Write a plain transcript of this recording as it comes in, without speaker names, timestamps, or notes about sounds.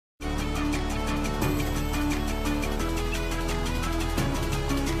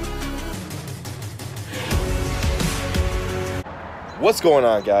What's going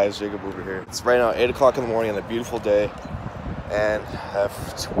on, guys? Jacob over here. It's right now 8 o'clock in the morning on a beautiful day, and I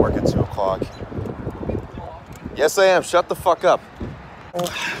have to work at 2 o'clock. Yes, I am. Shut the fuck up.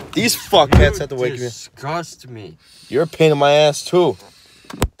 These fuckheads have to wake me. Disgust me. You're a pain in my ass too.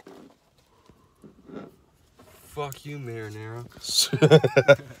 Fuck you, Marinero.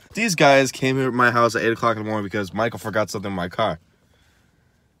 These guys came here at my house at 8 o'clock in the morning because Michael forgot something in my car.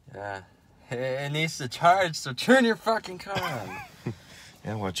 Yeah. It needs to charge, so turn your fucking car on.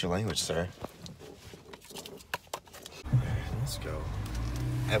 Yeah, watch your language, sir. Let's go.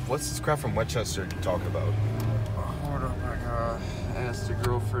 And what's this crap from Westchester talking about? Hold up, I gotta ask the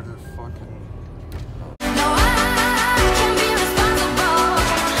girl for the fucking...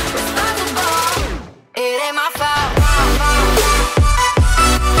 It ain't my fault.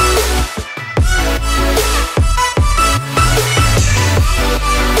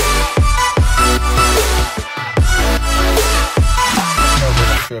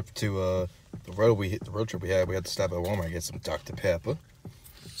 Trip to the road trip we had to stop at Walmart and get some Dr. Pepper,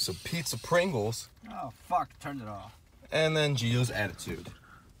 some pizza Pringles. Oh fuck, turned it off. And then Gio's attitude.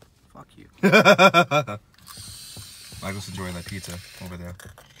 Fuck you. Michael's enjoying that pizza over there.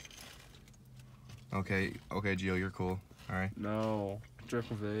 Okay, Gio, you're cool. Alright. No. Drip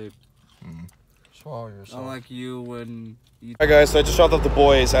a vape. Swallow yourself. I like you when you... Alright guys, so I just dropped off the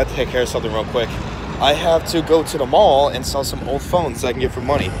boys. I had to take care of something real quick. I have to go to the mall and sell some old phones that I can get for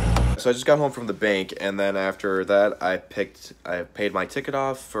money. So I just got home from the bank, and then after that I paid my ticket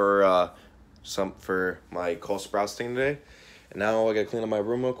off for my Cole Sprouse thing today. And now I gotta clean up my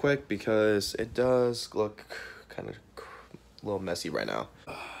room real quick because it does look kind of a little messy right now.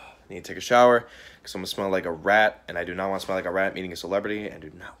 I need to take a shower because I'm gonna smell like a rat, and I do not want to smell like a rat meeting a celebrity. I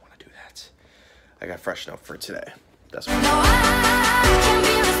do not want to do that. I got freshen up for today. That's what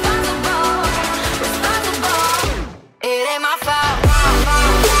It ain't my fault.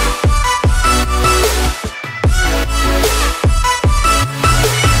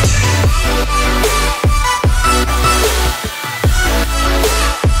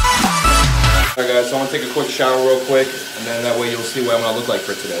 Alright guys, so I'm gonna take a quick shower real quick, and then that way you'll see what I'm gonna look like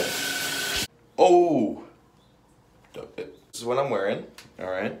for today. Oh! This is what I'm wearing,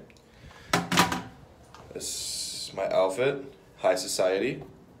 alright? This is my outfit, high society,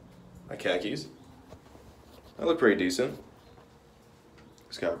 my khakis. I look pretty decent.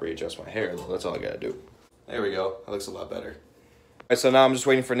 Just gotta readjust my hair, that's all I gotta do. There we go, that looks a lot better. Alright, so now I'm just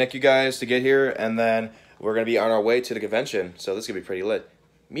waiting for Nick, you guys, to get here, and then we're gonna be on our way to the convention, so this is gonna be pretty lit.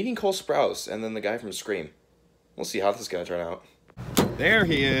 Meeting Cole Sprouse, and then the guy from Scream. We'll see how this is gonna turn out. There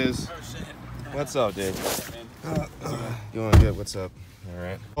he is. Oh shit. What's up, dude? Going good, what's up?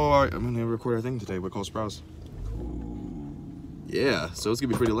 Alright. Oh, alright, I'm gonna record our thing today with Cole Sprouse. Yeah, so it's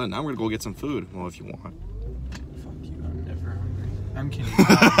gonna be pretty lit. Now we're gonna go get some food. Well, if you want. Fuck you, I'm never hungry. I'm kidding.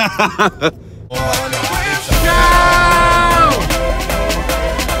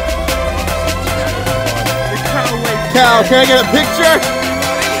 Cow, can I get a picture?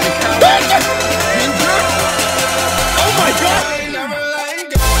 Oh my god!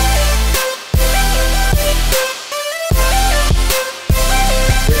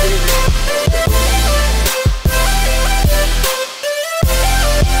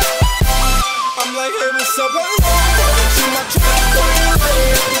 I'm like, hey, what's up?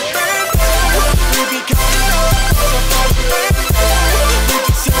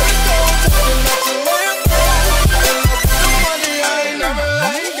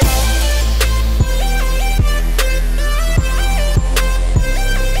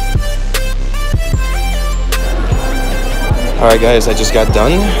 Alright guys, I just got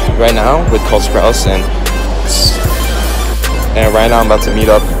done right now with Cole Sprouse, and right now I'm about to meet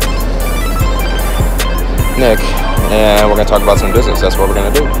up Nick, and we're going to talk about some business. That's what we're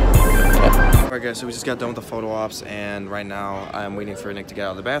going to do. Yeah. Alright guys, so we just got done with the photo ops, and right now I'm waiting for Nick to get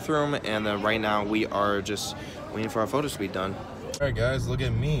out of the bathroom, and then right now we are just waiting for our photos to be done. Alright guys, look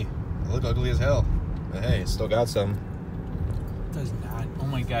at me. I look ugly as hell, but hey, still got some. Does not. Oh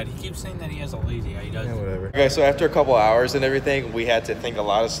my god, he keeps saying that he has a lazy eye. He doesn't. Yeah, whatever. Okay, so after a couple hours and everything, we had to think a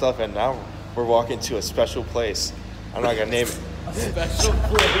lot of stuff, and now we're walking to a special place. I'm not gonna name it. A special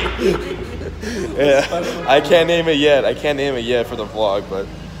place. Yeah, I can't name it yet. I can't name it yet for the vlog, but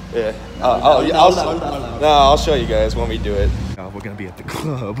yeah. I'll show you guys when we do it. We're gonna be at the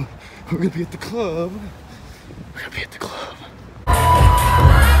club. We're gonna be at the club. We're gonna be at the club.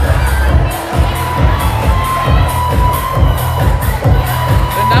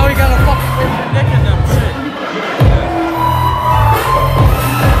 And now we gotta fucking wait for Nick and them shit.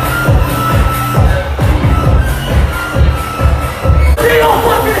 Bring your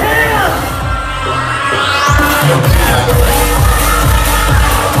fucking hands!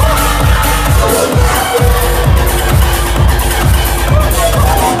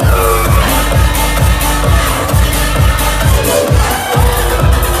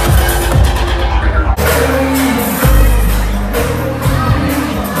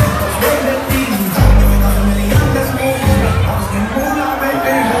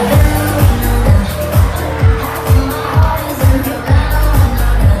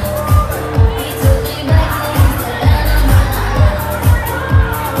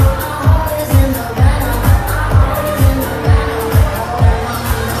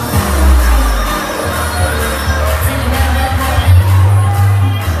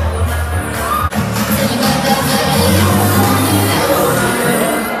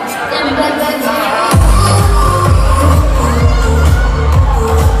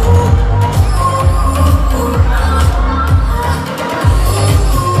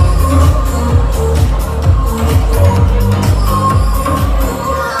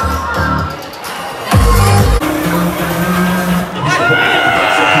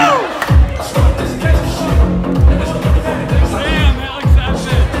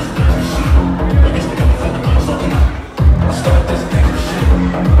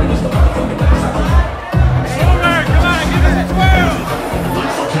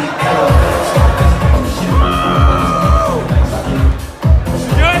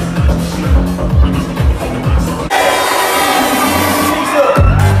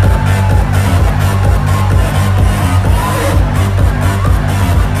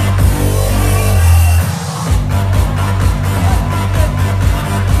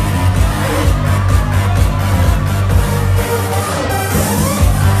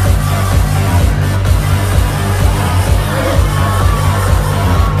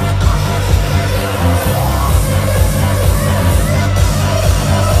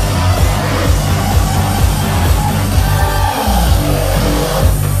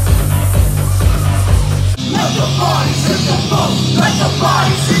 bodies hit the floor. Let the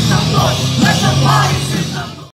bodies hit the floor. Let the bodies hit the floor.